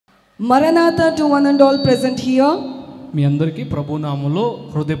Maranatha to one and all present here. మీ అందరికీ ప్రభు నామములో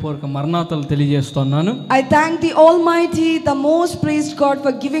హృదయపూర్వక మరణాతలు తెలియజేస్తున్నాను. I thank the Almighty, the most praised God,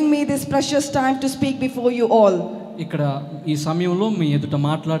 for giving me this precious time to speak before you all. ఇక్కడ ఈ సమయంలో మీ ఎదుట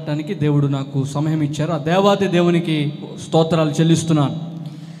మాట్లాడటానికి దేవుడు నాకు సమయం ఇచ్చారు. ఆ దేవాది దేవునికి స్తోత్రాలు చెల్లిస్తున్నాను.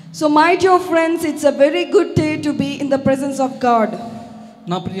 So my dear friends, it's a very good day to be in the presence of God.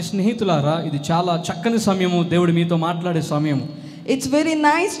 నా ప్రియ స్నేహితులారా, ఇది చాలా చక్కని సమయము, దేవుడు మీతో మాట్లాడే సమయం. It's very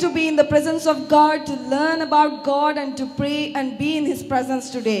nice to be in the presence of God, to learn about God and to pray and be in His presence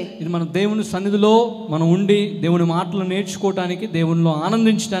today. ఇది మన దేవుని సన్నిధిలో మనం ఉండి దేవుని మాటలు నేర్చుకోవడానికి, దేవునిలో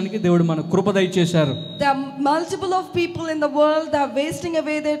ఆనందించడానికి దేవుడు మన కృప దయచేశారు. There are multiple of people in the world that are wasting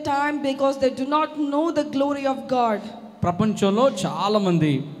away their time because they do not know the glory of God. ప్రపంచంలో చాలా మంది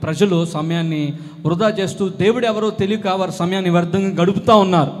ప్రజలు సమయాన్ని వృధా చేస్తూ దేవుడు ఎవరో తెలియక వారి సమయాన్ని వ్యర్థంగా గడుపుతా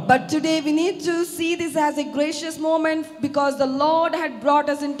ఉన్నారు. But today we need to see this as a gracious moment because the Lord had brought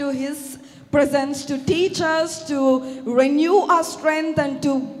us into His presence to teach us, to renew our strength and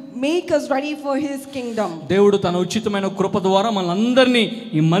to make us ready for His kingdom. దేవుడు తన ఉచితమైన కృప ద్వారా మనందరినీ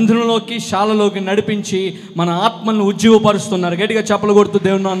ఈ మందిరంలోకి, శాలలోకి నడిపించి మన ఆత్మలను ఉజ్జీవపరుస్తున్నారు. గట్టిగా చప్పలు కొడుతూ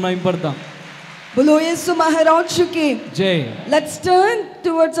దేవుని నామమున మహిమపడతాం. Bolo Yesu Maharaj ki జై. Let's turn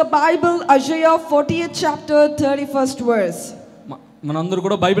towards a Bible, Isaiah 40th chapter 31st verse. మనందరూ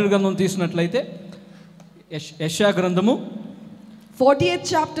కూడా బైబిల్ గ్రంథం తీసినట్లయితే యెషయా గ్రంథము 40th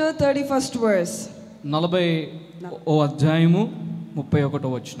chapter 31st verse. 40వ అధ్యాయము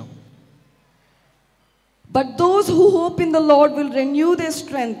 31వ వచనం. But those who hope in the Lord will renew their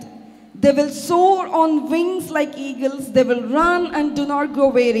strength. They will soar on wings like eagles. They will run and do not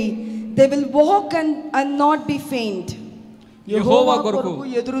grow weary. They will walk and not be faint. యెహోవా కొరకు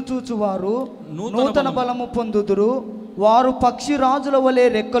ఎదురు చూచువారు నూతన బలము పొందుదురు. వారు పక్షి రాజుల వలె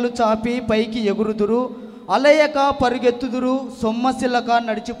రెక్కలు చాపి పైకి ఎగురుదురు. అలయక పరిగెత్తుదురు, సొమ్మసిల్లక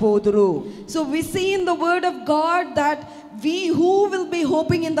నడిచిపోదురు. So we see in the word of God that we who will be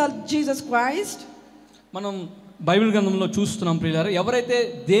hoping in the Jesus Christ, మనం బైబిల్ గ్రంథంలో చూస్తున్నాం ప్రియులారా, ఎవరైతే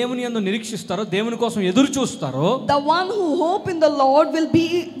దేవుని యందు నిరీక్షిస్తారో, దేవుని కోసం ఎదురు చూస్తారో, the one who hope in the Lord will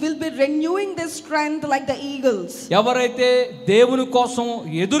be renewing their strength like the eagles. ఎవరైతే దేవుని కోసం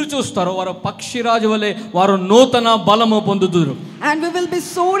ఎదురు చూస్తారో వారు పక్షిరాజు వలె వారు నూతన బలము పొందుదురు. And we will be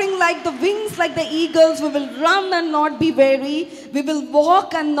soaring like the wings like the eagles. We will run and not be weary. We will walk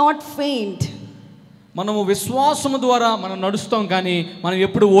and not faint. మనము విశ్వాసము ద్వారా మనం నడుస్తాం, కానీ మనం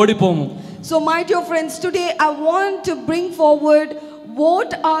ఎప్పుడు ఓడిపోము. So my dear friends, today I want to bring forward what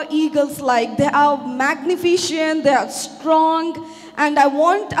are eagles like. They are magnificent, they are strong, and I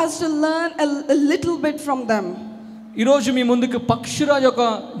want us to learn a little bit from them. ఈరోజు మీ ముందుకు పక్షిరాజు యొక్క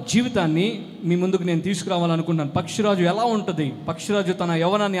జీవితాన్ని మీ ముందుకు నేను తీసుకురావాలనుకుంటున్నాను. పక్షిరాజు ఎలా ఉంటుంది, పక్షిరాజు తన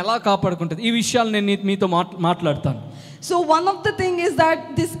యవ్వనాన్ని ఎలా కాపాడుకుంటుంది, ఈ విషయాలు నేను మీతో మాట్లాడతాను. So one of the thing is that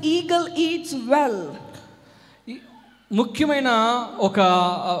this eagle eats well. ముఖ్యమైన ఒక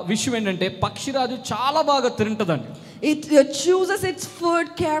విషయం ఏంటంటే పక్షిరాజు చాలా బాగా తింటదండి. It chooses its food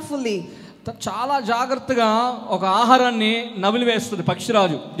carefully. చాలా జాగ్రత్తగా ఒక ఆహారాన్ని నమిలివేస్తుంది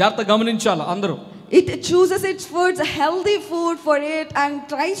పక్షిరాజు. జాగ్రత్తగా గమనించాలి అందరూ. It chooses its food, healthy food for it, and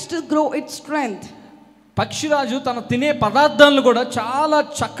tries to grow its strength. పక్షిరాజు తన తినే పదార్థాలను కూడా చాలా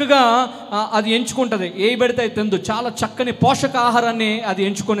చక్కగా అది ఎంచుకుంటది. ఏ పెడితే తిందు, చాలా చక్కని పోషక ఆహారాన్ని అది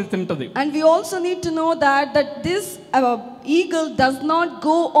ఎంచుకొని తింటది. And we also need to know that this eagle does not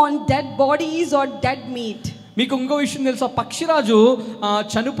go on dead bodies or dead meat. మీకు ఇంకో విషయం తెలుసా, పక్షిరాజు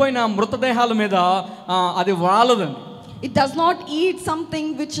చనిపోయిన మృతదేహాల మీద అది వాలదండి. It does not eat something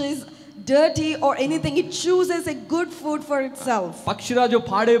which is dirty or anything. It chooses a good food for itself. పక్షిరాజు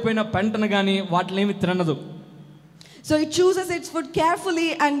పాడైపోయిన పెంటను గాని వాటిని ఏమి తినదు. So it chooses its food carefully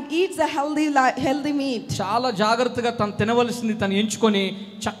and eats a healthy meat. చాలా జాగ్రత్తగా తను తినవలసింది తను ఎంచుకొని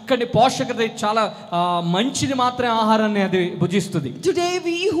చక్కటి పోషకత, చాలా మంచిది మాత్రమే ఆహారాన్ని అది భుజిస్తుంది. Today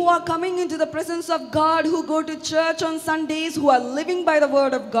we who are coming into the presence of God, who go to church on Sundays, who are living by the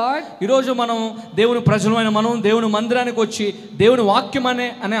word of God, ఈ రోజు మనం దేవుని ప్రజలమైన మనం దేవుని మందిరానికి వచ్చి దేవుని వాక్యం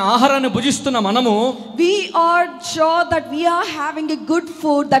అనే ఆహారాన్ని భుజిస్తున్న మనము, we are sure that we are having a good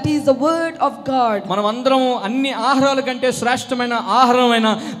food, that is the word of God. మనం అందరం అన్ని ఆహారాల కంటే శ్రేష్టమైన ఆహారమైన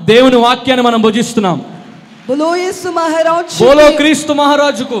దేవుని వాక్యాన్ని మనం భుజిస్తున్నాం. బోలో యేసు మహారాజ్, బోలో క్రీస్తు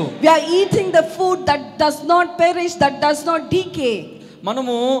మహారాజుకు. We are eating the food that does not perish, that does not decay.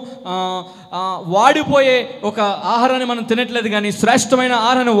 మనము వాడిపోయే ఒక ఆహారాన్ని మనం తినట్లేదు, కానీ శ్రేష్టమైన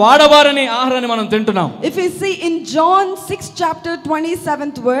ఆహారాన్ని, వాడబారని ఆహారాన్ని మనం తింటున్నాం. If we see in John 6 chapter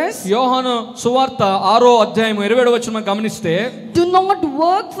 27th verse, యోహాను సువార్త 6వ అధ్యాయం 27వ వచనం గమనిస్తే, do not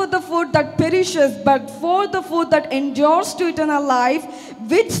work for the food that perishes, but for the food that endures to eternal life,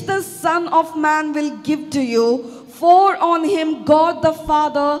 which the Son of Man will give to you, for on him God the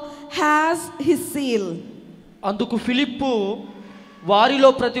Father has his seal. అందుకు ఫిలిప్పు వారిలో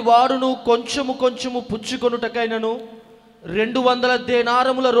ప్రతి వాడును కొంచెము కొంచెము పుచ్చుకొనుటకైనను 200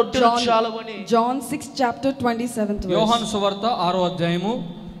 దేనారముల రొట్టెలు చాలవని. John 6 chapter 27th verse. యోహాను సువార్త 6వ అధ్యాయము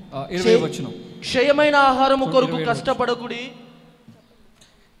 20వ వచనం. క్షయమైన ఆహారము కొరకు కష్టపడకుడి.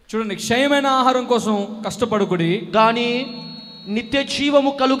 చూడండి, క్షయమైన ఆహారం కోసం కష్టపడకుడి గాని నిత్య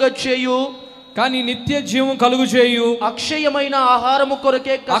జీవము కలుగచేయు, కానీ నిత్య జీవం కలుగు చేయు అక్షయమైన ఆహారము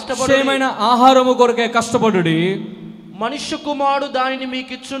కొరకే కష్టపడు. అక్షయమైన ఆహారము కొరకే కష్టపడుడి. మనుష్య కుమారుడు దానిని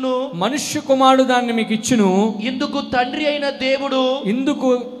మీకు ఇచ్చును. మనుష్య కుమారుడు దాన్ని మీకు ఇచ్చును. ఇందుకు తండ్రి అయిన దేవుడు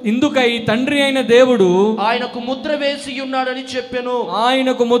ఇందుకై తండ్రి అయిన దేవుడు ఆయనకు ముద్ర వేసి ఉన్నాడని చెప్పెను.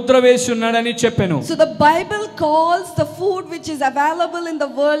 ఆయనకు ముద్ర వేసి ఉన్నాడని చెప్పెను. So the Bible calls the food which is available in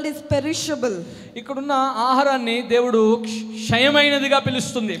the world is perishable. ఇక్కడున్న ఆహారాన్ని దేవుడు క్షయమైనదిగా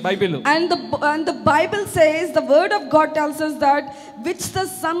పిలుస్తుంది Bible. And the Bible says, the word of God tells us that which the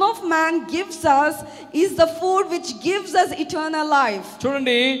Son of Man gives us is the food which gives us eternal life.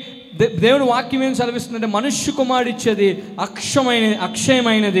 చూడండి, దేవుని వాక్యం ఏం సెలవిస్తుందంటే మనుష్య కుమారుడు ఇచ్చేది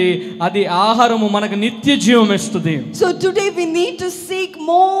అక్షయమైనది, అది ఆహారము మనకు నిత్య జీవం ఇస్తుంది. So today we need to seek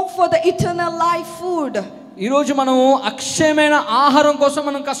more for the eternal life food. ఈ రోజు మనము అక్షయమైన ఆహారం కోసం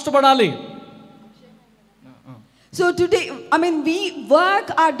మనం కష్టపడాలి. So today, we work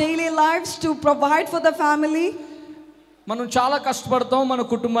our daily lives to provide for the family. మనం చాలా కష్టపడతాం మన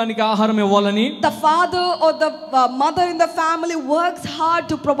కుటుంబానికి ఆహారం ఇవ్వాలని. The father or the mother in the family works hard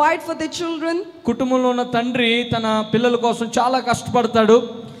to provide for their children. కుటుంబంలో ఉన్న తండ్రి తన పిల్లల కోసం చాలా కష్టపడతాడు.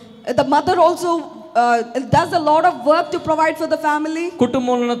 The mother also does a lot of work to provide for the family.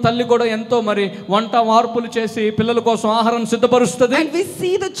 కుటుంబంలో ఉన్న తల్లి కూడా ఎంతో మరి వంట వార్పులు చేసి పిల్లల కోసం ఆహారం సిద్ధపరుస్తుంది. And we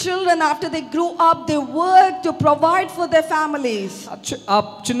see the children after they grow up, they work to provide for their families. ఆ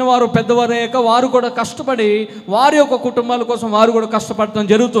చిన్నవారు పెద్దవారు అయ్యాక వారు కూడా కష్టపడి వారి యొక్క కుటుంబాల కోసం వారు కూడా కష్టపడటం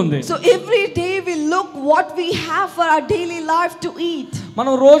జరుగుతుంది. So every day we look what we have for our daily life to eat.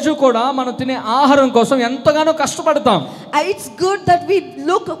 మనం రోజు కూడా మనం తినే ఆహారం కోసం ఎంతగానో కష్టపడతాం. It's good that we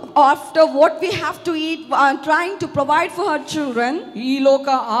look after what we have to eat and trying to provide for our children. ఈ లోక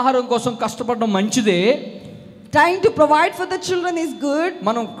ఆహారం కోసం కష్టపడడం మంచిదే. Trying to provide for the children is good.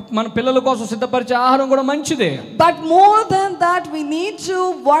 మన పిల్లల కోసం సిద్ధపరిచే ఆహారం కూడా మంచిదే. But more than that, we need to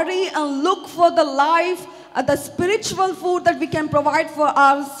worry and look for the life, the spiritual food that we can provide for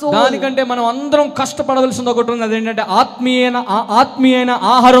our soul. దానికంటే మనం అందరం కష్టపడవలసింది ఒకటి ఉంది, అదేంటంటే ఆత్మీయమైన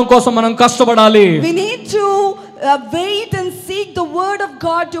ఆహారం కోసం మనం కష్టపడాలి. We need to wait and seek the word of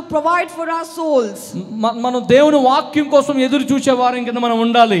God to provide for our souls. మనం దేవుని వాక్యం కోసం ఎదురు చూసే వారం కింద మనం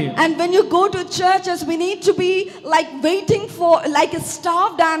ఉండాలి. And when you go to churches, we need to be like waiting for, like a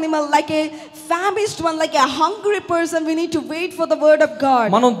starved animal, like a famished one, like a hungry person. We need to wait for the word of God.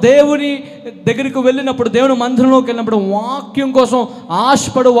 మనం దేవుని దగ్గరికి వెళ్ళినప్పుడు, దేవుని మందిరంలోకి వెళ్ళినప్పుడు వాక్యం కోసం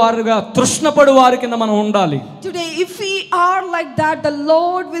ఆశపడు వారుగా, తృష్ణపడు వారి కింద మనం ఉండాలి. Today, if we are like that, the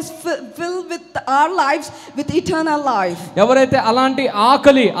Lord will fill with our lives with eternal life. ఎవరైతే అలాంటి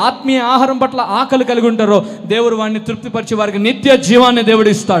ఆకలి, ఆత్మీయ ఆహారం పట్ల ఆకలి కలిగి ఉంటారో దేవుడు వారిని తృప్తిపరిచి వారికి నిత్య జీవాన్ని దేవుడు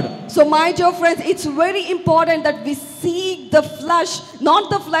ఇస్తాడు. So my dear friends, it's very important that we seek the flesh, not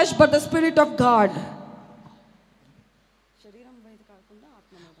the flesh but the spirit of God.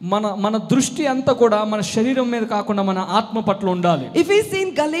 మన దృష్టి అంతా కూడా మన శరీరం మీద కాకుండా మన ఆత్మ పట్ల ఉండాలి. If we see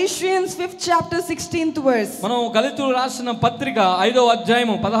in Galatians 5th chapter 16th verse, మనం గలతీయులకు రాసిన పత్రిక 5వ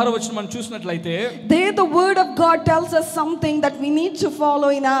అధ్యాయము 16వ వచనం మనం చూసినట్లయితే, there the word of God tells us something that we need to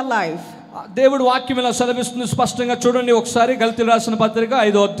follow in our life. దేవుడు వాక్యం ఇలా సెలవిస్తుంది స్పష్టంగా. చూడండి ఒకసారి గలతీయులకు రాసిన పత్రిక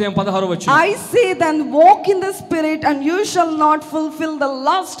 5వ అధ్యాయం 16వ వచనం. I say then, walk in the spirit and you shall not fulfill the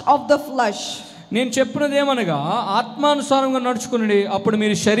lust of the flesh. నేను చెప్పినది ఏమనగా ఆత్మానుసారంగా నడుచుకుని అప్పుడు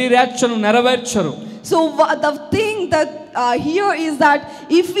మీరు శరీరేచ్ఛను నెరవేర్చరు. So the thing that here is that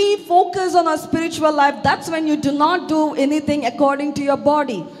if we focus on our spiritual life, that's when you do not do anything according to your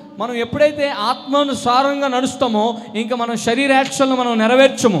body. మనం ఎప్పుడైతే ఆత్మానుసారంగా నడుస్తామో ఇంకా మనం శరీరేచ్ఛలను మనం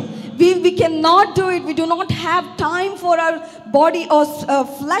నెరవేర్చము. We cannot do it. We do not have time for our body or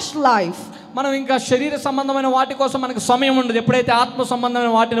flesh life. మనం ఇంకా శరీర సంబంధమైన వాటి కోసం మనకు సమయం ఉండదు ఎప్పుడైతే ఆత్మ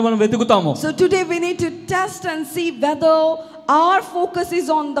సంబంధమైన వాటిని మనం వెతుకుతామో. So today we need to test and see whether our focus is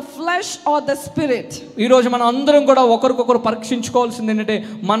on the flesh or the spirit. ఈ రోజు మనం అందరం కూడా ఒకరికొకరు పరీక్షించుకోవాల్సింది ఏంటంటే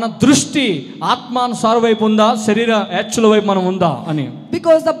మన దృష్టి ఆత్మానుసార వైపు ఉందా, శరీర ఏచ్ఛల వైపు మనం ఉందా అని.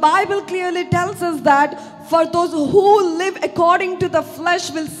 Because the Bible clearly tells us that for those who live according to the flesh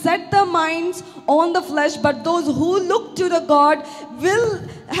will set their minds on the flesh, but those who look to the God will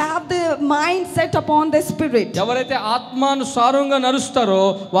have their mind set upon the spirit. ఎవరైతే ఆత్మానుసారంగా నడుస్తారో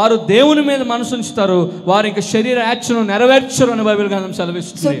వారు దేవుని మీద మనసు ఉంచుతారు, వారు ఇంకా శరీర యాచను నెరవేర్చరు అని బైబిల్ గ్రంథం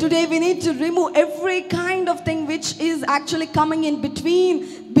సెలవిస్తుంది. So today we need to remove every kind of thing which is actually coming in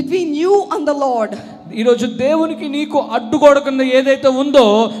between you and the Lord. ఈరోజు దేవునికి నీకు అడ్డుగోడకుండా ఏదైతే ఉందో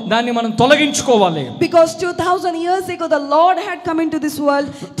దాన్ని మనం తొలగించుకోవాలి. Because 2000 years ago the Lord had come into this world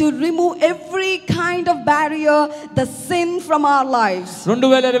to remove every kind of barrier, the sin from our lives.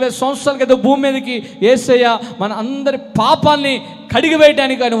 2020 సంవత్సరాల క్రితం భూమి మీదకి యేసయ్య మన అందరి పాపాన్ని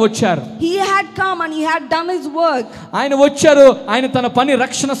కడిగివేయడానికి ఆయన వచ్చారు. He had come and he had done his work. ఆయన వచ్చారు, ఆయన తన పని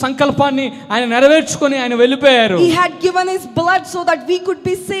రక్షణ సంకల్పాన్ని ఆయన నెరవేర్చుకొని ఆయన వెళ్ళిపోయారు. He had given his blood so that we could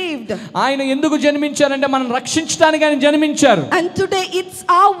be saved. ఆయన ఎందుకు జన్మించారంటే మనం రక్షించడానికి ఆయన జన్మించారు. And today it's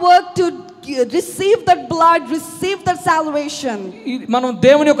our work to receive that blood, receive that salvation. మనం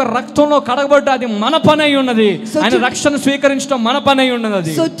దేవుని యొక్క రక్తంలో కడగబడ్డ అది మన పని అయి ఉన్నది. ఆయన రక్షణ స్వీకరించడం మన పని అయి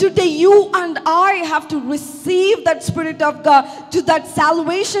ఉన్నది. So today you and I have to receive that spirit of God, to that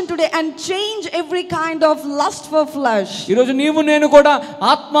salvation today, and change every kind of lust for flesh. ఈ రోజు నీవు నేను కూడా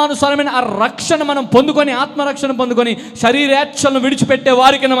ఆత్మానుసారమైన ఆ రక్షణ మనం పొందుకొని, ఆత్మరక్షణ పొందుకొని శరీరేచ్ఛలను విడిచిపెట్టే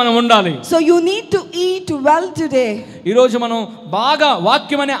వారికిన మనం ఉండాలి. So you need to eat well today. ఈ రోజు మనం బాగా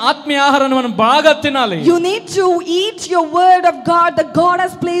వాక్యం అనే ఆత్మీయ ఆహారాన్ని మనం బాగా తినాలి. You need to eat your word of God that God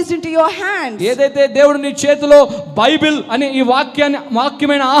has placed into your hands. ఏదైతే దేవుడు నీ చేతిలో బైబిల్ అనే ఈ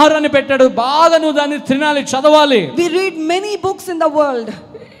వాక్యమైన ఆహారాన్ని పెట్టాడు, బాగా నువ్వు దాన్ని తినాలి, చదవాలి. We read many books in the world.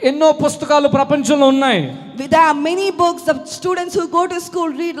 ఎన్నో పుస్తకాలు ప్రపంచంలో ఉన్నాయి. There are many books. The students who go to school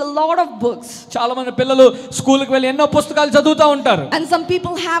read a lot of books. చాలా మంది పిల్లలు స్కూల్కి వెళ్ళి ఎన్నో పుస్తకాలు చదువుతూ ఉంటారు. And some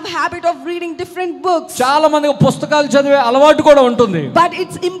people have habit of reading different books. చాలా మంది పుస్తకాలు చదివే అలవాటు కూడా ఉంటుంది. But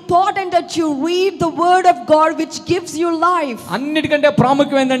it's important that you read the word of God which gives you life. అన్నిటికంటే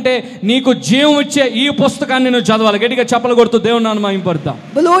ప్రాముఖ్యం ఏంటంటే నీకు జీవం ఇచ్చే ఈ పుస్తకాన్ని నువ్వు చదవాలి. గట్టిగా చప్పలు కొడుతూ దేవుని నామమున మహిమపడదాం.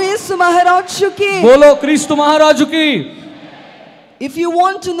 బోలో యేసు మహారాజుకి. బోలో క్రీస్తు మహారాజుకి. If you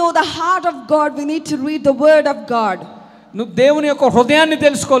want to know the heart of God, we need to read the word of God. నువ్వు దేవుని యొక్క హృదయాన్ని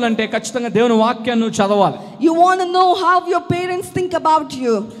తెలుసుకోవాలంటే ఖచ్చితంగా దేవుని వాక్యాన్ని నువ్వు చదవాలి. You want to know how your parents think about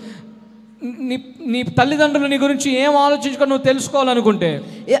you. నీ తల్లిదండ్రులు నీ గురించి ఏం ఆలోచించుకొని నువ్వు తెలుసుకోవాలనుకుంటే,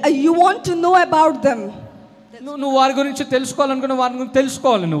 you want to know about them. నువ్వు వారి గురించి తెలుసుకోవాలనుకుంటే వారి గురించి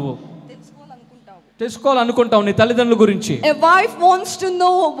తెలుసుకోవాలి. నువ్వు తెలుసుకోవాలనుకుంటావు నీ తల్లిదండ్రుల గురించి. A wife wants to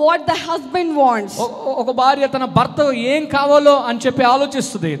know what the husband wants. ఒక భార్య తన భర్త ఏం కావాలో అని చెప్పి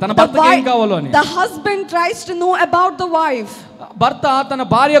ఆలోచిస్తుంది, తన భర్తకి ఏం కావాలో అని. The husband tries to know about the wife. భర్త తన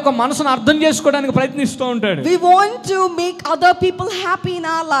భార్య యొక్క మనసును అర్థం చేసుకోవడానికి ప్రయత్నిస్తూ ఉంటాడు. We want to make other people happy in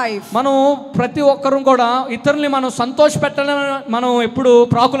our life. మనం ప్రతి ఒక్కరూ కూడా ఇతరుల్ని మనం సంతోషపెట్టాలని మనం ఎప్పుడు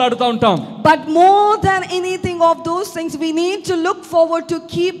ప్రాకులాడుతూ ఉంటాం. But more than anything of those things, we need to look forward to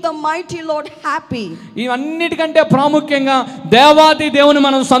keep the mighty Lord happy. ఇవన్నిటికంటే ప్రాముఖ్యంగా దేవాది దేవుని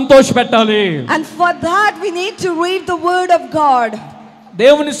మనం సంతోషపెట్టాలి. And for that we need to read the word of God.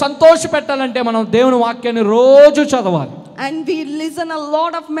 దేవుని సంతోషపెట్టాలంటే మనం దేవుని వాక్యాన్ని రోజు చదవాలి. And we listen a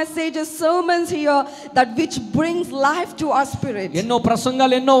lot of messages, sermons here that which brings life to our spirit. ఎన్నో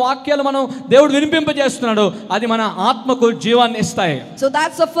ప్రసంగాలు, ఎన్నో వాక్యాలు మనం దేవుడు వినిపింపజేస్తున్నాడు, అది మన ఆత్మకు జీవాన్ని ఇస్తాయి. So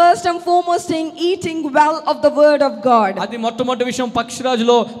that's the first and foremost thing, eating well of the word of God. అది మొట్టమొదటి విషయం.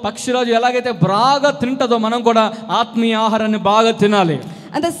 పక్షిరాజు ఎలాగైతే బాగా తింటదో మనం కూడా ఆత్మీయ ఆహారాన్ని బాగా తినాలి.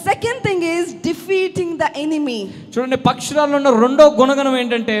 And the second thing is defeating the enemy. చూడండి, పక్షిరాజులో ఉన్న రెండో గుణగణం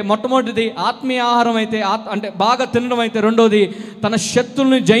ఏంటంటే, మొట్టమొదటిది ఆత్మీయ ఆహారం అయితే, అంటే బాగా తినడం అయితే, రెండోది తన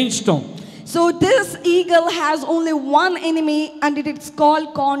శత్రువులను జయించడం. So this eagle has only one enemy and it is called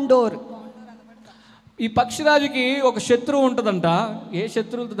condor. ఈ పక్షిరాజుకి ఒక శత్రువు ఉంటుందంట. ఏ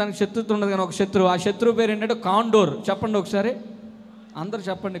శత్రువులతో దానికి శత్రుత్వం ఉండదు, కానీ ఒక శత్రువు. ఆ శత్రువు పేరు ఏంటంటే కాండోర్. చెప్పండి ఒకసారి, అందరు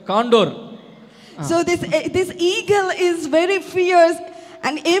చెప్పండి, condor. So this eagle is very fierce,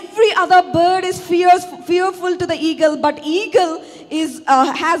 and every other bird is fearful to the eagle, but eagle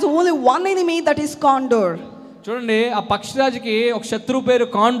has only one enemy, that is condor. చూడండి, ఆ పక్షిరాజుకి ఒక శత్రువు పేరు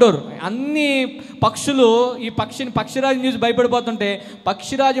కాండోర్. అన్ని పక్షులు ఈ పక్షిరాజు చూసి భయపడిపోతుంటే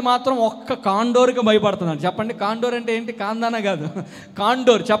పక్షిరాజు మాత్రం ఒక్క కాండోర్కి భయపడుతున్నాడు. చెప్పండి, కాండోర్ అంటే ఏంటి? కాందానా కాదు,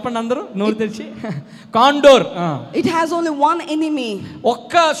 కాండోర్. చెప్పండి అందరూ నోరు తెరిచి, condor. It has only one enemy.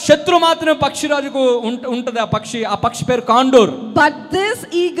 ఒక్క శత్రు మాత్రమే పక్షిరాజుకు ఉంటది. ఆ పక్షి పేరు condor. But this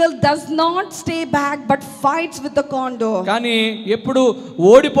eagle does not stay back but fights with the condor. కానీ ఎప్పుడు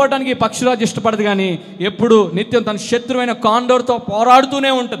ఓడిపోవడానికి పక్షిరాజు ఇష్టపడదు, కానీ ఎప్పుడు నిత్యం తన శత్రువైన కాండోర్తో పోరాడుతూనే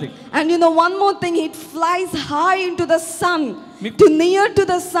ఉంటది. And you know one more thing, it flies high into the sun to near to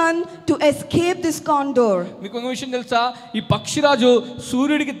the sun to escape this condor. మీకు ఒక విషయం తెలుసా, ఈ పక్షిరాజు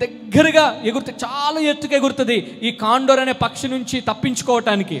సూర్యుడికి దగ్గరగా ఎగురుతుంది, చాలా ఎత్తుగా ఎగురుతుంది ఈ కాండోర్ అనే పక్షి నుంచి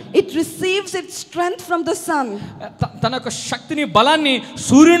తప్పించుకోవటానికి. It receives its strength from the sun. తన యొక్క శక్తిని బలాన్ని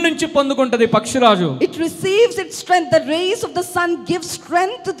సూర్యుడి నుంచి పొందుకుంటది పక్షిరాజు. It receives its strength. The rays of the sun give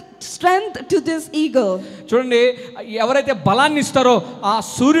strength to this eagle. చూడండి, ఎవరైతే బలాన్ని ఇస్తారో ఆ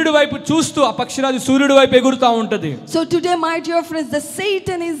సూర్యుడి వైపు చూస్తూ ఆ పక్షిరాజు సూర్యుడి వైపు ఎగురుతా ఉంటది. So today, my dear friends, the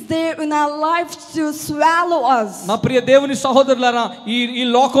Satan is there in our lives to swallow us. నా ప్రియ దేవుని సహోదరులారా, ఈ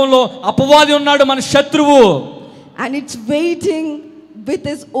లోకంలో అపవాది ఉన్నాడు, మన శత్రువు. And it's waiting with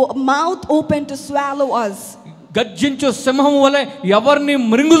his mouth open to swallow us. గర్జించు సింహం వలె ఎవరిని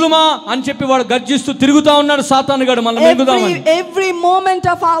మృంగుదుమా అని చెప్పి వాడు గర్జిస్తూ తిరుగుతా ఉన్నాడు సాతానుగాడు మనల్ని మృంగుదామని. Every moment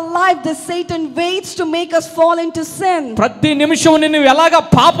of our life the Satan waits to make us fall into sin. ప్రతి నిమిషం నిన్ను ఎలాగా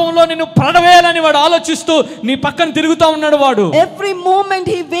పాపంలో నిన్ను పడవేయాలని వాడు ఆలోచిస్తూ నీ పక్కన తిరుగుతా ఉన్నాడు వాడు. Every moment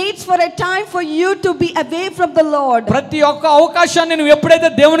he waits for a time for you to be away from the Lord. ప్రతి ఒక్క అవకాశాన్ని నువ్వు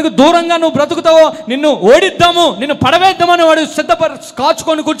ఎప్పుడైతే దేవునికి దూరంగా నువ్వు బ్రతుకుతావో నిన్ను ఓడిద్దాము, నిన్ను పడవేద్దామని వాడు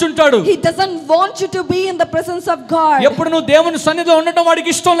కాచుకొని కూర్చుంటాడు. He doesn't want you to be in the presence of God. ఎప్పుడు నువ్వు దేవుని సన్నిధిలో ఉండటం వాడికి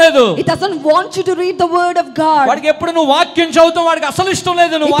ఇష్టం లేదు. He doesn't want you to read the word of God. వాడికి ఎప్పుడు నువ్వు వాక్యం చదువుతావు వాడికి అసలు ఇష్టం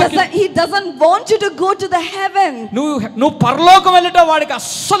లేదు. He doesn't want you to go to the heaven. నువ్వు పరలోకం వెళ్ళటం వాడికి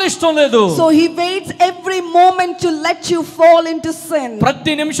అస్సలు ఇష్టం లేదు. So he waits every moment to let you fall into sin.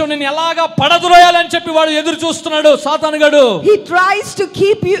 ప్రతి నిమిషం నిన్ను ఎలాగా పడద్రోయాలని చెప్పి వాడు ఎదురు చూస్తున్నాడు సాతానుగాడు. He tries to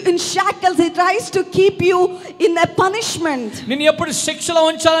keep you in shackles. He tries to keep you in a punishment. నిన్ను ఎప్పుడు శిక్షలో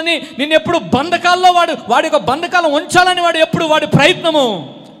ఉంచాలని, నిన్ను ఎప్పుడు బంధకాల్లో వాడి యొక్క బంధకాలం ఉంచాలని వాడి ప్రయత్నము.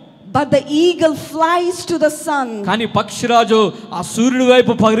 But the eagle flies to the sun. కానీ పక్షిరాజు ఆ సూర్యుడి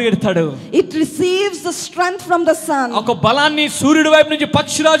వైపు పరిగెడతాడు. It receives the strength from the sun. ఒక బలాన్ని సూర్యుడి వైపు నుంచి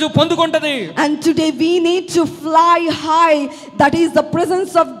పక్షిరాజు పొందుకుంటది. And today we need to fly high. That is the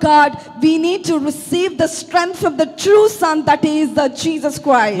presence of God. We need to receive the strength from the true sun, that is the Jesus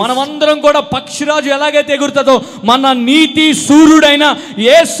Christ. మనమందరం కూడా పక్షిరాజు ఎలాగైతే ఎగురుతుందో మన నీతి సూర్యుడైన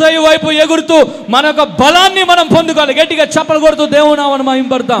యేసయ్య వైపు ఎగురుతూ మన యొక్క బలాన్ని మనం పొందుకోవాలి. గట్టిగా చప్పలు కొడుతూ దేవుని నామమున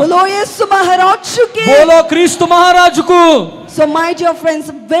మహిమపడతాం. Yesu Maharaju ki. బోలో క్రీస్తు మహారాజుకు. So my dear friends,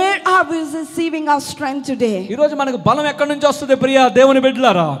 where are we receiving our strength today? ఈ రోజు మనకు బలం ఎక్కడి నుంచి వస్తుంది ప్రియ దేవుని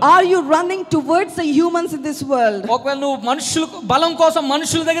బిడ్డలారా? Are you running towards the humans in this world? ఒకవేళ నువ్వు మనుషులకు బలం కోసం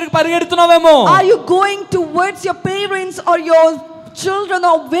మనుషుల దగ్గరికి పరిగెడుతున్నావేమో. Are you going towards your parents or your children,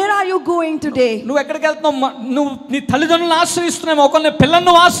 or where are you going today? నువ్వు ఎక్కడికి వెళ్తున్నావు? నువ్వు నీ తల్లిదండ్రులను ఆశ్రయిస్తున్నావేమో, ఒకళ్ళని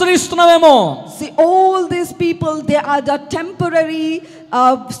పిల్లలను ఆశ్రయిస్తున్నావేమో. See, all these people, they are the temporary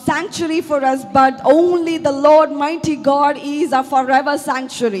sanctuary for us, but only the Lord mighty God is our forever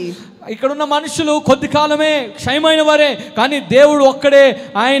sanctuary. ఇక్కడున్న మనుషులు కొద్ది కాలమే క్షయమైన వారే, కానీ దేవుడు ఒక్కడే,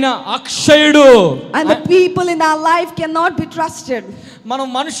 ఆయన అక్షయుడు. And the people in our life cannot be trusted.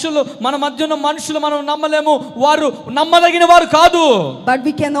 మన మధ్య ఉన్న మనుషులు మనం నమ్మలేము, వారు నమ్మదగిన వారు కాదు. But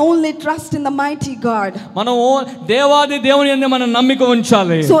we can only trust in the mighty God. మనం దేవాది దేవుని యందు మనం నమ్మిక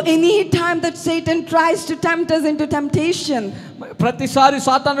ఉంచాలి. So any time that Satan tries to tempt us into temptation, ప్రతిసారి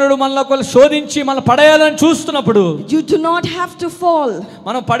సాతానుడు మనల్ని శోధించి మనల్ని పడేయాలని చూస్తున్నప్పుడు you do not have to fall.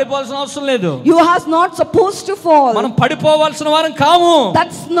 మనం పడిపోవాల్సిన అవసరం లేదు. You are not supposed to fall. మనం పడిపోవాల్సిన వారం కాము.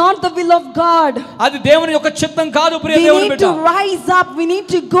 That's not the will of God. అది దేవుని యొక్క చిత్తం కాదు ప్రియ దేవుని బిడ్డ. We need to rise up. We need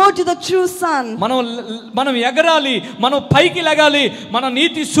to go to the true sun. మనం ఎగరాలి, మనం పైకి లెగాలి, మన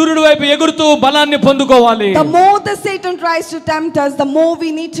నీతి సూర్యుడి వైపు ఎగురుతూ బలాన్ని పొందుకోవాలి. The more the Satan tries to tempt us, the more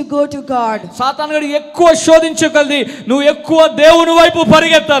we need to go to God. సాతానుడు ఎక్కువ శోధించగలది, నువ్వు ఎక్కువ దేవుని వైపు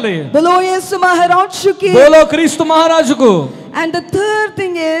పరిగెత్తాలి. బోలో యేసు మహారాజు కి. బోలో క్రీస్తు మహారాజుకు. And the third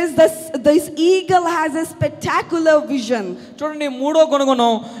thing is this eagle has a spectacular vision. చూడండి, మూడో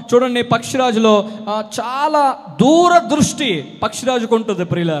గుణగుణం చూడండి, పక్షిరాజులో చాలా దూర దృష్టి పక్షిరాజుకు ఉంటుంది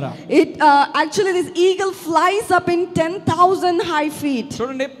ప్రియులారా. Actually this eagle flies up in 10,000 high feet.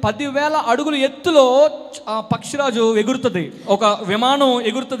 చూడండి, 10,000 అడుగుల ఎత్తులో పక్షిరాజు ఎగురుతుంది. ఒక విమానం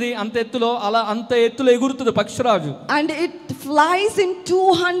ఎగురుతుంది అంత ఎత్తులో, అలా అంత ఎత్తులో ఎగురుతుంది పక్షిరాజు. And it flies in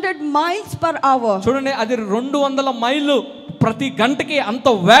 200 miles per hour. చూడండి, అది 200 మైళ్ళు ప్రతి గంటకి అంత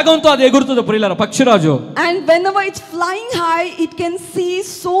వేగంతో అది ఎగురుతుంది ప్రియులారా పక్షిరాజు. And whenever it's flying high, it can see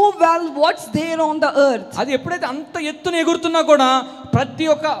so well what's there on the earth. అది ఎప్పుడైతే అంత ఎత్తున ఎగురుతున్నా కూడా ప్రతి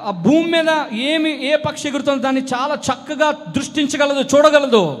ఒక్క భూమి మీద ఏ పక్షి ఎగురుతుందో దాన్ని చాలా చక్కగా దృష్టించగలదు,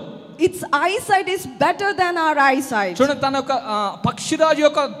 చూడగలదు. Its eyesight is better than our eyesight. చూడండి, తన యొక్క పక్షిరాజు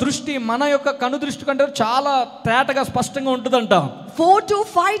యొక్క దృష్టి మన యొక్క కను దృష్టి కంటే చాలా తేటగా స్పష్టంగా ఉంటుందంట. 4 to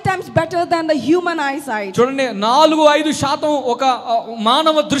 5 times better than the human eyesight. చూడండి 4-5% ఒక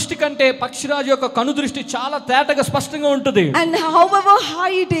మానవ దృష్టి కంటే పక్షిరాజు యొక్క కను దృష్టి చాలా తేటగా స్పష్టంగా ఉంటుంది. And however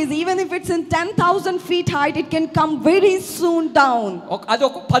high it is, even if it's in 10,000 feet height, it can come very soon down. అది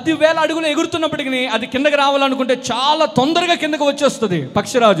ఒక 10,000 అడుగులు ఎగురుతున్నప్పటికీ అది కిందకి రావాలనుకుంటే చాలా తొందరగా కిందకి వచ్చేస్తుంది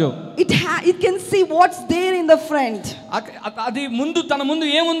పక్షిరాజు. It can see what's there in the front. అది తన ముందు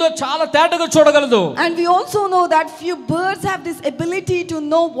ఏముందో చాలా తేటగా చూడగలదు. And we also know that few birds have this ability to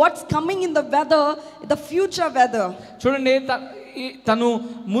know what's coming in the weather, the future weather. చూడండి తను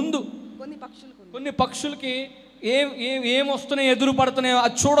ముందు కొన్ని పక్షులకి ఏం వస్తున్నాయి ఎదురు పడుతున్నాయో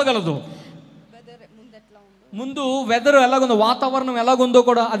అది చూడగలదు. ముందు వెదర్ ఎలాగుందో, వాతావరణం ఎలాగుందో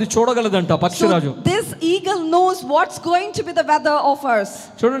కూడా అది చూడగలదంట పక్షిరాజు. This eagle knows what's going to be the weather of us.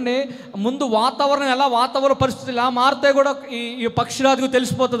 చూడండి ముందు వాతావరణ పరిస్థితులు ఎలా మారుతాయి కూడా ఈ పక్షిరాజుకు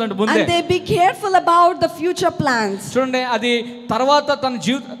తెలిసిపోతుందంట ముందే. And they be careful about the future plans. చూడండి అది తర్వాత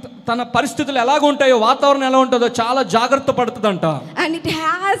తన పరిస్థితులు ఎలాగ ఉంటాయో, వాతావరణం ఎలా ఉంటుందో చాలా జాగ్రత్త పడుతుందంట. And it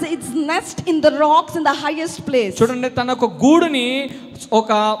has its nest in the rocks in the highest place. చూడండి తన ఒక గూడుని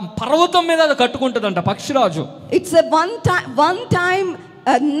ఒక పర్వతం మీద అది కట్టుకుంటుందంట పక్షిరాజు. It's a one time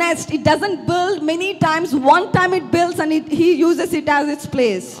nest. It doesn't build many times. One time it builds and he uses it as its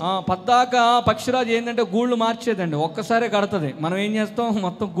place. పద్దాక పక్షిరాజు ఏంటంటే గూళ్ళు మార్చేదండి, ఒక్కసారే కడుతుంది. మనం ఏం చేస్తాం,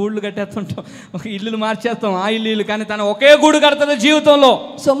 మొత్తం గూళ్ళు కట్టేస్తుంటాం, ఇల్లు మార్చేస్తాం, ఆ ఇల్లు. కానీ తను ఒకే గూడు కడుతుంది జీవితంలో.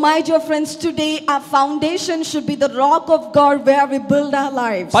 So my dear friends, today our foundation should be the rock of God where we build our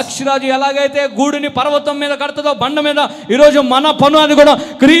lives. పక్షిరాజు ఎలాగైతే గూడుని పర్వతం మీద కడుతుందో, బండ మీద, ఈ రోజు మన పునాది కూడా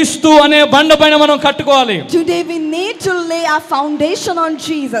క్రీస్తు అనే బండ పైన మనం కట్టుకోవాలి. Today we need to lay our foundation on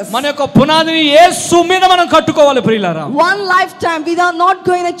Jesus. మన యొక్క పునాదిని యేసు మీద మనం కట్టుకోవాలి ప్రియులారా. One lifetime we are not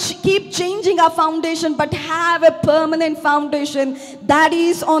going to keep changing our foundation, but have a permanent foundation that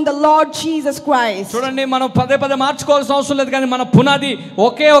is on the Lord Jesus Christ. చూడండి మనం పదే మార్చుకోవాల్సిన అవసరం లేదు, కానీ మన పునాది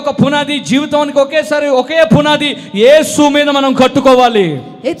ఒకే ఒక పునాది, జీవితానికి ఒకేసారి ఒకే పునాది యేసు మీద మనం కట్టుకోవాలి.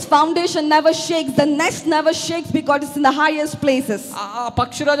 Its foundation never shakes, the nest never shakes because it's in the highest places. ఆ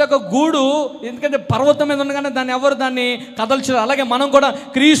పక్షిరాజు యొక్క గూడు ఎందుకంటే పర్వతం మీద ఉండగానే దాన్ని కదల్చరు. అలాగే మనం కూడా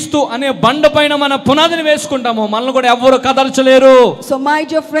క్రీస్తు అనే బండ పైన మన పునాదిని వేసుకుంటాము, మనల్ని కూడా ఎవరు కదల్చలేరు. So my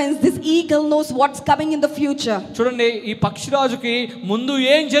dear friends, this eagle knows what's coming in the future. చూడండి ఈ పక్షిరాజుకి ముందు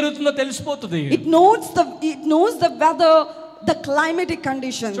ఏం జరుగుతుందో తెలిసిపోతుంది. It knows the weather, the climatic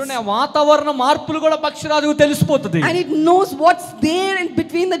conditions. చూడండి వాతావరణ మార్పులు కూడా పక్షిరాజుకు తెలిసిపోతుంది. And it knows what's there in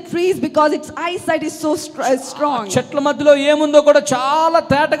between the trees because its eyesight is so strong. చెట్ల మధ్యలో ఏముందో కూడా చాలా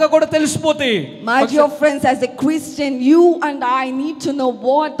తేటగా కూడా తెలిసిపోతాయి. My dear friends, as a Christian, you and I need to know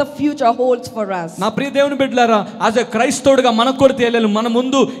what the future holds for us. నా ప్రియ దేవుని బిడ్డలారా, as a క్రైస్తవుడిగా మనకు కూడా తెలియాలి మన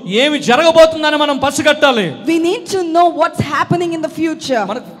ముందు ఏమి జరగబోతుందని మనం పసిగట్టాలి. We need to know what's happening in the future.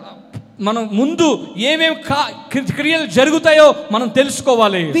 మనం ముందు ఏమేం క్రియలు జరుగుతాయో మనం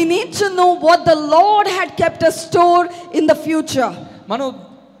తెలుసుకోవాలి. We need to know what the Lord had kept a store in the future. మనం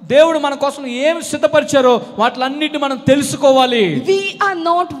దేవుడు మన కోసం ఏం సిద్ధపరిచారో వాటిలన్నిటిని మనం తెలుసుకోవాలి. We are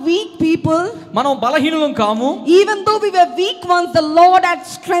not weak people. మనం బలహీనులం కాము. Even though we were weak ones, the Lord had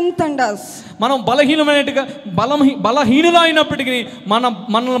strengthened us. మనం బలహీనులైనప్పటికీ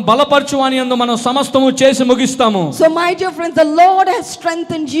మనల్ని బలపరచువాని యందు మనం సమస్తము చేసి ముగిస్తాము. So my dear friends, the Lord has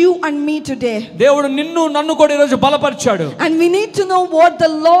strengthened you and me today. దేవుడు నన్ను కూడా ఈ రోజు బలపరిచాడు. And we need to know what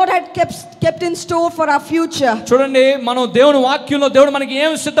the Lord had kept in store for our future. చూడండి మనం దేవుని వాక్యంలో దేవుడు మనకి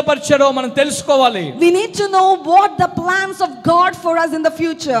ఏం సిద్ధపరిచాడో మనం తెలుసుకోవాలి. We need to know what the plans of God for us in the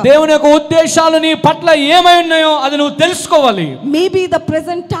future. దేవుని యొక్క ఉద్దేశాలు నీ పట్ల ఏమై ఉన్నాయో అది నువ్వు తెలుసుకోవాలి. Maybe the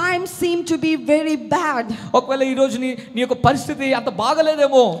present time seem to be very bad. ఒకవేళ ఈ రోజు నీ యొక్క పరిస్థితి అంత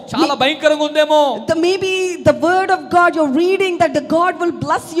బాగలేదేమో, చాలా భయంకరంగా ఉందేమో. Maybe the word of God you're reading that the God will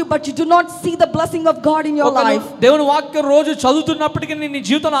bless you, but you do not see the blessing of God in your life. దేవుని వాక్యం రోజు చదువుతున్నప్పటికీ నీ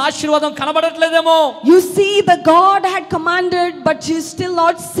జీవితంలో ఆశీర్వాదం కనబడట్లేదేమో. You see the God had commanded, but you still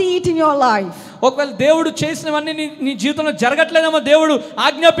not see it in your life. ఒకవేళ దేవుడు చేసినవన్నీ నీ జీవితంలో జరగట్లేదేమో, దేవుడు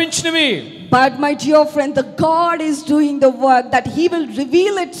ఆజ్ఞాపించినవి. But my dear friend, the God is doing the work that he will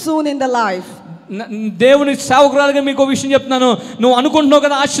reveal it soon in the life. దేవుని సేవకురాలుగా మీకు విషయం చెప్తున్నాను. నువ్వు అనుకుంటున్నావు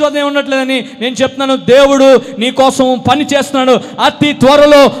కదా ఆశీర్వాదం ఏమున్నట్లేదని, నేను చెప్తున్నాను దేవుడు నీ కోసం పని చేస్తున్నాడు. అతి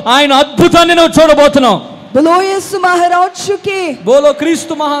త్వరలో ఆయన అద్భుతాన్ని నువ్వు చూడబోతున్నావు. బోలో యేసు మహారాజుకి, బోలో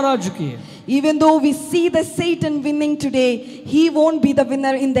క్రీస్తు మహారాజుకి. Even though we see the Satan winning today, he won't be the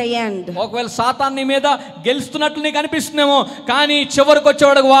winner in the end. ఒకవేళ సాతాను నీ మీద గెలుస్తున్నట్లు నీకు అనిపిస్తుందేమో, కానీ చివరికి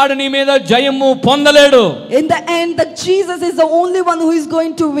వచ్చేవాడు వాడు నీ మీద జయము పొందలేడు. In the end, the Jesus is the only one who is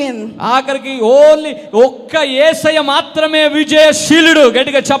going to win. ఆఖరికి ఓన్లీ ఒక్క యేసయ్య మాత్రమే విజయశీలుడు.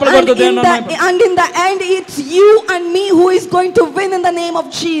 గట్టిగా చప్పట్లు కొడుతూ and in the end it's you and me who is going to win in the name of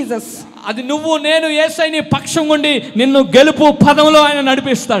Jesus. అది నువ్వు నేను యేసయ్యని పక్షం ఉండి నిన్ను గెలుపు పదంలో ఆయన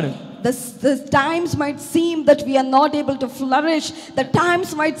నడిపిస్తాడు. The times might seem that we are not able to flourish. The times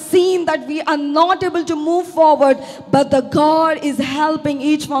might seem that we are not able to move forward. But the God is helping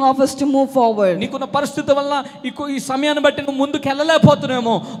each one of us to move forward. నీకున్న పరిస్థితి వల్ల ఈ సమయాన్ని బట్టి నువ్వు ముందుకు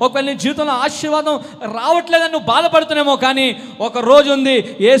వెళ్ళలేకపోతున్నామేమో, ఒకవేళ నీ జీవితంలో ఆశీర్వాదం రావట్లేదని నువ్వు బాధపడుతున్నామో, కానీ ఒక రోజు ఉంది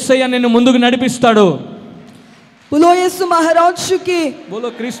యేసయ్య నిన్ను ముందుకు నడిపిస్తాడు. बोलो यीशु महाराज की, बोलो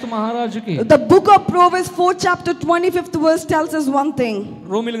क्रिस्त महाराज की. The book of Proverbs 4 chapter 25th verse tells us one thing.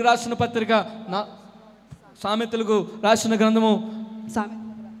 రోమీయులకు రాసిన పత్రిక సామెతలకు రాసిన గ్రంథము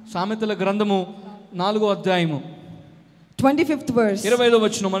సామెతల గ్రంథము 4వ అధ్యాయము 25th verse. 25వ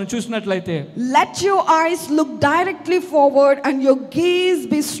వచనం మనం చూసినట్లయితే, let your eyes look directly forward and your gaze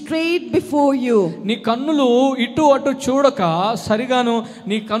be straight before you. నీ కన్నులు ఇటు అటు చూడక సరిగాను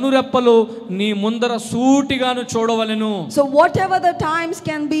నీ కనురెప్పలు నీ ముందర సూటిగాను చూడవలెను. So whatever the times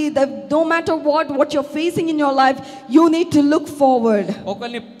can be, no matter what you're facing in your life, you need to look forward.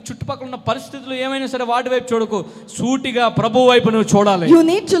 ఒకవేళ నీ చుట్టుపక్కల ఉన్న పరిస్థితులు ఏమైనా సరే వాటి వైపు చూడకు, సూటిగా ప్రభువు వైపు నువ్వు చూడాలి. You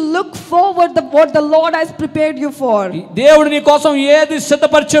need to look forward what the Lord has prepared you for. దేవుడు నీ కోసం ఏది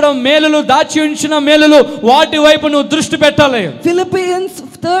సిద్ధపరచడం మేలులు, దాచి ఉంచిన మేలులు, వాటి వైపు నువ్వు దృష్టి పెట్టాలి. Philippians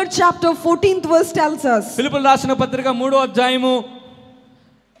 3rd chapter 14th verse tells us. ఫిలిప్పీయులకు రాసిన పత్రిక 3వ అధ్యాయము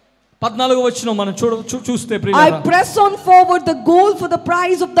 14వ వచనం మనం చూస్తే, I press on forward the goal for the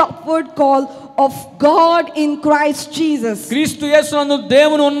prize of the upward call of God in Christ Jesus. క్రీస్తు యేసునందు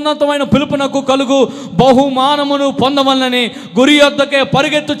దేవుని ఉన్నతమైన పిలుపునకు కలుగు బహుమానమును పొందవలనని గురి యొద్దకే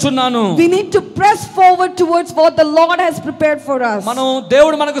పరిగెత్తుచున్నాను. We need to press forward towards what the Lord has prepared for us. మనం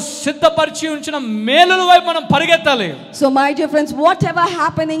దేవుడు మనకు సిద్ధపరిచి ఉంచిన మేలుల వైపు మనం పరిగెత్తాలి. So my dear friends, whatever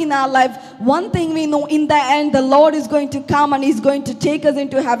happening in our life, one thing we know, in the end the Lord is going to come and he's going to take us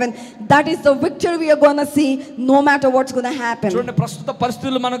into heaven. That is the victory we are going to see no matter what's going to happen. చూడండి, ప్రస్తుత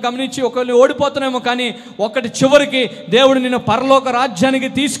పరిస్థితులు మనం గమనించి ఒకవేళ ఓడిపోతున్నామో, కానీ ఒకటి చివరికి దేవుడు నిన్ను పరలోక రాజ్యానికి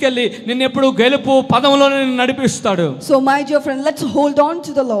తీసుకెళ్లి నిన్ను ఎప్పుడు గెలుపు పదంలో నిన్ను నడిపిస్తాడు. So my dear friend, let's hold on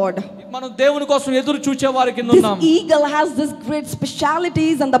to the Lord. మనం దేవుని కోసం ఎదురు చూచే వారి కింద ఉన్నాం. This eagle has this great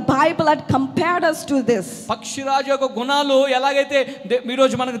specialities and the Bible had compared us to this. పక్షిరాజు యొక్క గుణాలు ఎలాగైతే ఈ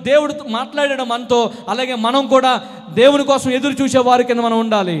రోజు మనకు దేవుడు మాట్లాడడం అంతో, అలాగే మనం కూడా దేవుని కోసం ఎదురు చూసే వారి కింద మనం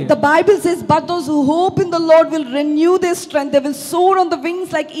ఉండాలి. The Bible says, but those who hope in the Lord will renew their strength. They will soar on the wings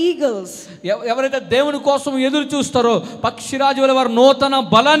like eagles. ఎవరైతే దేవుని కోసం ఎదురు చూస్తారో పక్షిరాజు వలె వారు నూతన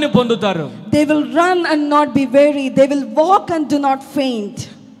బలాన్ని పొందుతారు. They will run and not be weary. They will walk and do not faint.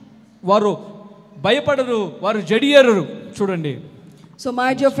 వారు భయపడరు, వారు జడియరు. చూడండి, So my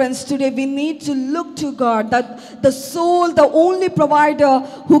dear friends, today we need to look to God, that the soul, the only provider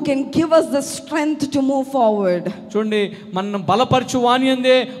who can give us the strength to move forward. చూడండి, మనం బలపరచు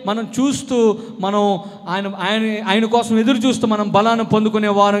వానియందే మనం చూస్తూ మనం ఆయన కోసం ఎదురు చూస్తూ మనం బలాన్ని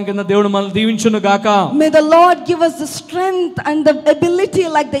పొందుకునే వారం కింద దేవుడు మనల్ని దీవించును గాక. May the Lord give us the strength and the ability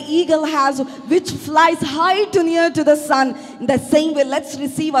like the eagle has, which flies high to near to the sun. In the same way, let's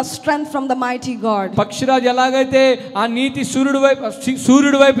receive our strength from the mighty God. పక్షిరాజు ఎలాగైతే ఆ నీతి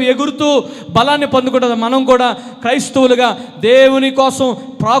సూర్యుడి వైపు ఎగురుతూ బలాన్ని పొందుకుంటుంది, మనం కూడా క్రైస్తవులుగా దేవుని కోసం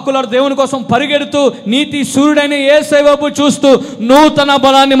ప్రాకులాడు దేవుని కోసం పరిగెడుతూ నీతి సూర్యుడైన యేసయ్య వైపు చూస్తూ నూతన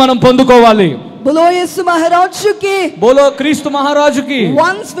బలాన్ని మనం పొందుకోవాలి. बोलो यीशु महाराज की, बोलो क्रिस्त महाराज की.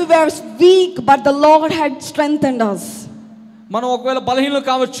 Once we were weak, but the Lord had strengthened us. మనం ఒకవేళ బలహీనులు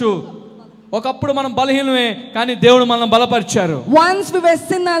కావచ్చు, ఒకప్పుడు మనం బలహీనమే, కానీ దేవుడు మనల్ని బలపరిచారు. Once we were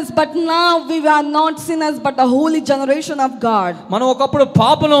sinners, but now we are not sinners but a holy generation of God. మనం ఒకప్పుడు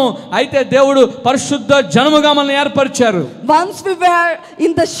పాపులం, అయితే దేవుడు పరిశుద్ధ జనముగా మనల్ని ఏర్పరిచారు. Once we were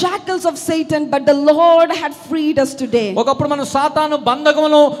in the shackles of Satan, but the Lord had freed us today. ఒకప్పుడు మనం సాతాను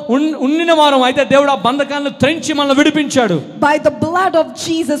బంధకములో ఉండిన వారం, అయితే దేవుడు ఆ బంధకాలను త్రెంచి మనల్ని విడిపించాడు. By the blood of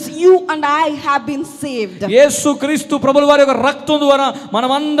Jesus, you and I have been saved. యేసు క్రీస్తు ప్రభువు వారి యొక్క రక్తం ద్వారా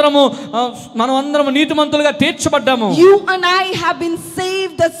మనమందరము నీతిమంతులుగా తీర్చబడ్డాము. You and I have been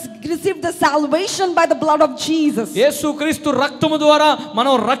saved, received the salvation by the blood of Jesus. యేసు క్రీస్తు రక్తము ద్వారా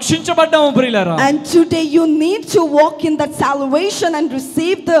మనం రక్షించబడ్డాము ప్రియులారా. And today you need to walk in that salvation and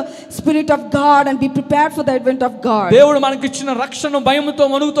receive the Spirit of God and be prepared for the advent of God. దేవుడు మనకి ఇచ్చిన రక్షణను భయముతో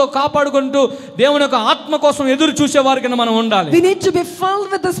మనుగుతో కాపాడుకుంటూ దేవుని యొక్క ఆత్మ కోసం ఎదురు చూసే వారి కింద మనం ఉండాలి. We need to be filled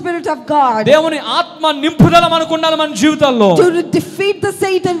with the Spirit of God. దేవుని ఆత్మ నింపుదల మనకు ఉండాలి మన జీవితాల్లో. To defeat the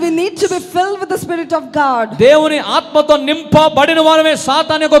Satan, we need to be filled with the Spirit of God. దేవుని ఆత్మతో నింపబడిన వారమే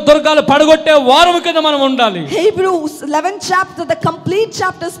సాతాను యొక్క దుర్గాలు పడగొట్టే వారము కింద మనం ఉండాలి. Hebrews 11th chapter, the complete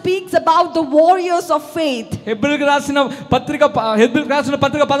chapter speaks about the warriors of faith. హెబ్రీయులకు రాసిన పత్రిక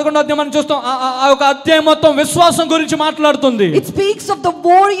 11వ అధ్యాయం మనం చూస్తాం. ఆ ఒక అధ్యాయం మొత్తం విశ్వాసం గురించి మాట్లాడుతుంది. It speaks of the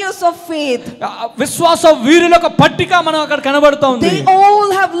warriors of faith. విశ్వాస వీరుల యొక్క పట్టిక మనం అక్కడ కనబడుతోంది. They all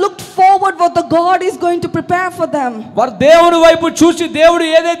have looked forward what the God is going to prepare for them. వారు దేవుని వైపు చూసి దేవుడు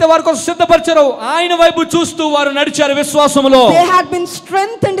ఏదైతే వారి కోసం సిద్ధపరిచారో ఆయన వైపు చూస్తూ వారు నడిచారు విశ్వాసములో. They had been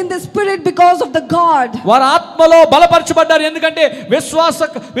strengthened in the spirit because of the God. వారు ఆత్మలో బలపరచబడ్డారు ఎందుకంటే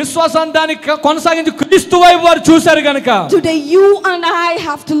విశ్వాసాన్ని దాన్ని కొనసాగించి క్రీస్తు వైపు వారు చూశారు గనుక. Today you and I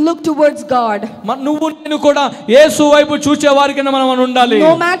have to look towards God. నువ్వు నేను కూడా యేసు వైపు చూసే వారి కింద మనం ఉండాలి.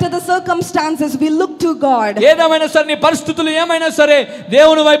 No matter the circumstances, we look to God. ఏదేమైనా సరే నీ పరిస్థితులు ఏమైనా సరే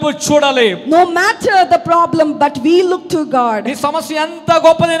దేవుని వైపు చూడాలి. No matter the problem, but we look to God. నీ సమస్య ఎంత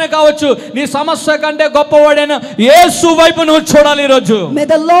గొప్పదైనా కావచ్చు, నీ సమస్య కంటే గొప్పవాడైన యేసు వైపు నువ్వు చూడాలి ఈ రోజు. May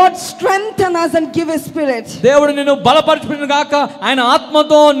the Lord strengthen us and give his spirit. దేవుడు నిన్ను బలపరచును గాక, ఆయన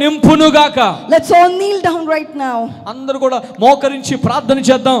ఆత్మతో నింపును గాక. Let's all kneel down right now. అందరూ కూడా మోకరించి ప్రార్థన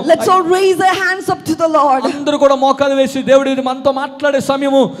చేద్దాం. Let's all raise our hands up to the Lord. అందరూ కూడా మోకాలు వేసి దేవుడు మనతో మాట్లాడే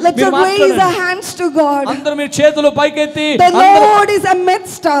సమయము. Let's all raise our hands to God. అందరూ మీ చేతులు పైకెత్తి. The Lord is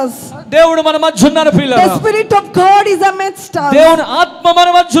amidst us. దేవుడు మన మధ్య ఉన్నారు పిల్లలు. The spirit of God is amidst us. దేవుని ఆత్మ మన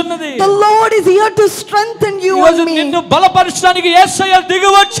మధ్య ఉన్నది. The Lord is here to strengthen you and me. నిన్ను బలపరచడానికి యేసయ్య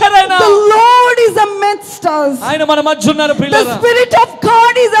దిగి వచ్చారు. ఆయన The Lord is amidst us. ఆయన మన మధ్య ఉన్నారు పిల్లలు. The spirit of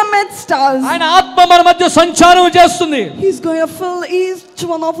God is amidst us. ఆయన ఆత్మ మన మధ్య సంచారం చేస్తుంది. He's going to fill each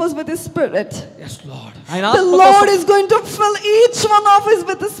one of us with his spirit. Yes Lord. The Lord is going to fill each one of us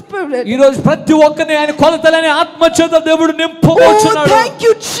with his spirit. ఈ రోజు ప్రతి ఒక్కరిని ఆయన కొలతలేని ఆత్మ చేత దేవుడు నింపబోతున్నాడు. Oh, thank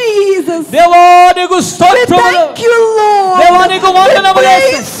you Jesus. దేవా నీకు స్తోత్రములు. Thank you Lord. దేవా నీకు వందనములు.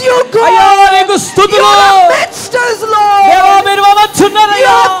 Praise you God. అయ్యా నీకు స్తుతులు. You are amidst us Lord. దేవా మీరు మన మధ్య ఉన్నారు.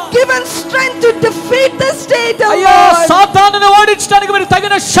 You have given strength to defeat the Satan Lord. అయ్యా సాతానును ఓడించడానికి మీరు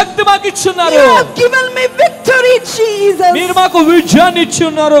తగిన శక్తి మాకు ఇచ్చున్నారు. You have given me victory Jesus. మీరు మాకు విజయాన్ని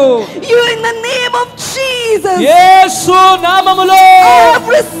ఇచ్చున్నారు. You in the name of Jesus. యేసు నామములో I have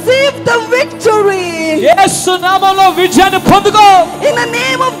received the victory. యేసు నామములో విజయాన్ని పొందుకో. In the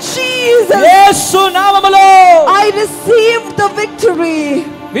name of Jesus. యేసు నామములో I received the victory.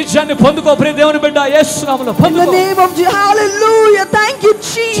 విజయాన్ని పొందుకో ప్రియ దేవుని బిడ్డ. యేసు నామములో In the పొందుకో. name of Jesus. Hallelujah. Thank you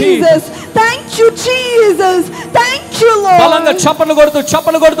Jesus. Thank you Jesus. Thank you Lord. బలంగా చప్పట్లు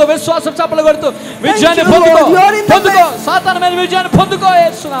కొడుతూ విశ్వాసం చప్పట్లు కొడుతూ విజయాన్ని you, పొందుకో. Lord. You are in the పొందుకో సాతాను మీద విజయాన్ని పొందుకో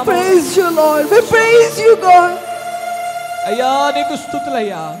యేసు నామములో. Praise you Lord. We praise you God. అయ్యా నీకు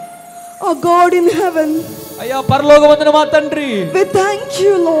స్తుతులయ్యా. Our God in heaven. అయ్యా పరలోకమందున మా తండ్రి. We thank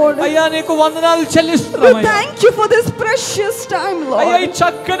you Lord. అయ్యా నీకు వందనాలు చెల్లిస్తున్నాము. We thank you for this precious time అయ్యా ఈ Lord.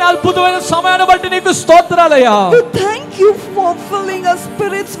 చక్కని అద్భుతమైన సమయాన్ని బట్టి నీకు స్తోత్రాలయ్యా. We thank you for filling our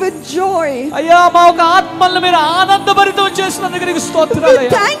spirits with joy. అయ్యా మా ఒక ఆత్మలను మీరు ఆనందభరితం చేసినందుకు నీకు We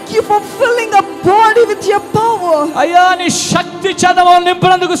స్తోత్రాలయ్యా. thank you for filling our body with your power. అయ్యా నీ శక్తి చేత మమ్మల్ని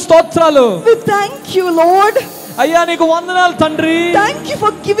నింపినందుకు స్తోత్రాలు. We thank you Lord. అయ్యా నీకు వందనాలు తండ్రి. Thank you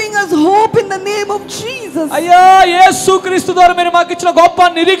for giving us hope in the name of Jesus. అయ్యా యేసుక్రీస్తు ద్వారా మీరు మాకు ఇచ్చిన గొప్ప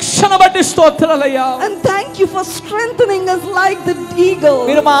నిరీక్షణ బట్టి స్తోత్రాలయ్యా. And thank you for strengthening us like the eagle.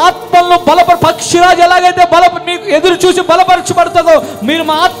 మీరు మా ఆత్మలను పక్షిరాజు ఎలాగైతే మీకు ఎదురు చూసి బలపరచబడతారో మీరు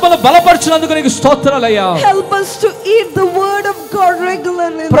మా ఆత్మను బలపరిచినందుకు నీకు స్తోత్రాలయ్యా. Help us to eat the word of God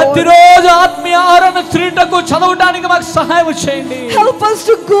regularly Lord. ప్రతిరోజు ఆత్మీయ ఆహారాన్ని తినటకు చదవడానికి మాకు సహాయం చేయండి. Help us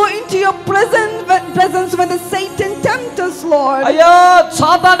to go into your presence when the Satan tempts us Lord. అయ్యా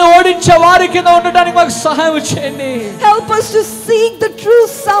సాతాను ఓడించే వారి కింద ఉండడానికి మాకు సహాయం చేయండి. Help us to seek the true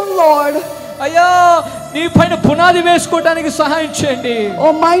Son Lord. అయ్యా నీ పైన పునాది వేసుకోవడానికి సహాయం చేయండి.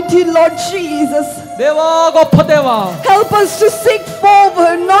 Almighty Lord Jesus. దేవా గొప్ప దేవా. Help us to seek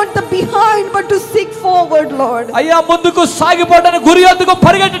forward, not the behind, but to seek forward Lord. అయ్యా ముందుకు సాగిపోవడానికి గురి వద్దకు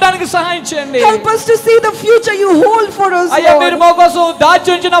పరిగెత్తడానికి సహాయం చేయండి. Help us to see the future you hold for us అయ్యా మీరు Lord. మా కోసం దాచి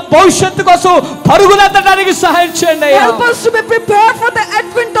ఉంచిన భవిష్యత్తు కోసం పరుగులెత్తడానికి సహాయం చేయండి అయ్యా. Help us to be prepared for the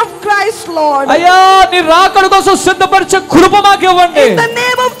advent of Christ Lord. అయ్యా నీ రాకడ కోసం సిద్ధపరిచే కృప మాకు ఇవ్వండి. In the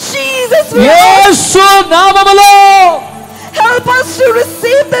name of Jesus we యేసు నామములో help us to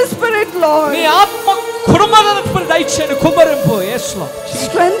receive the Spirit Lord. నీ ఆత్మ కుమ్మరింపు దయచేయండి. కుమ్మరింపు యేసులో.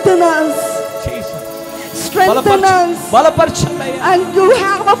 Strengthen us. Strengthen us. బలపరచండి అయ్యా. And you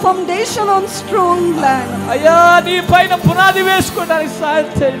have a foundation on strong land. అయ్యా నీ పైన పునాది వేసుకోవడానికి సహాయం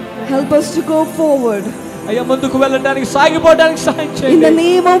చేయండి. Help us to go forward. అయ్యా ముందుకు వెళ్ళడానికి సాగిపోవడానికి సహాయం In చేయండి. the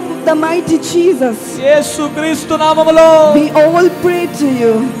name of the mighty Jesus, యేసుక్రీస్తు నామములో we all pray to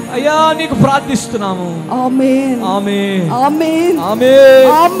you. అయ్యా నీకు ప్రార్థిస్తున్నాము. Amen. ఆమేన్ Amen. ఆమేన్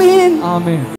Amen. ఆమేన్.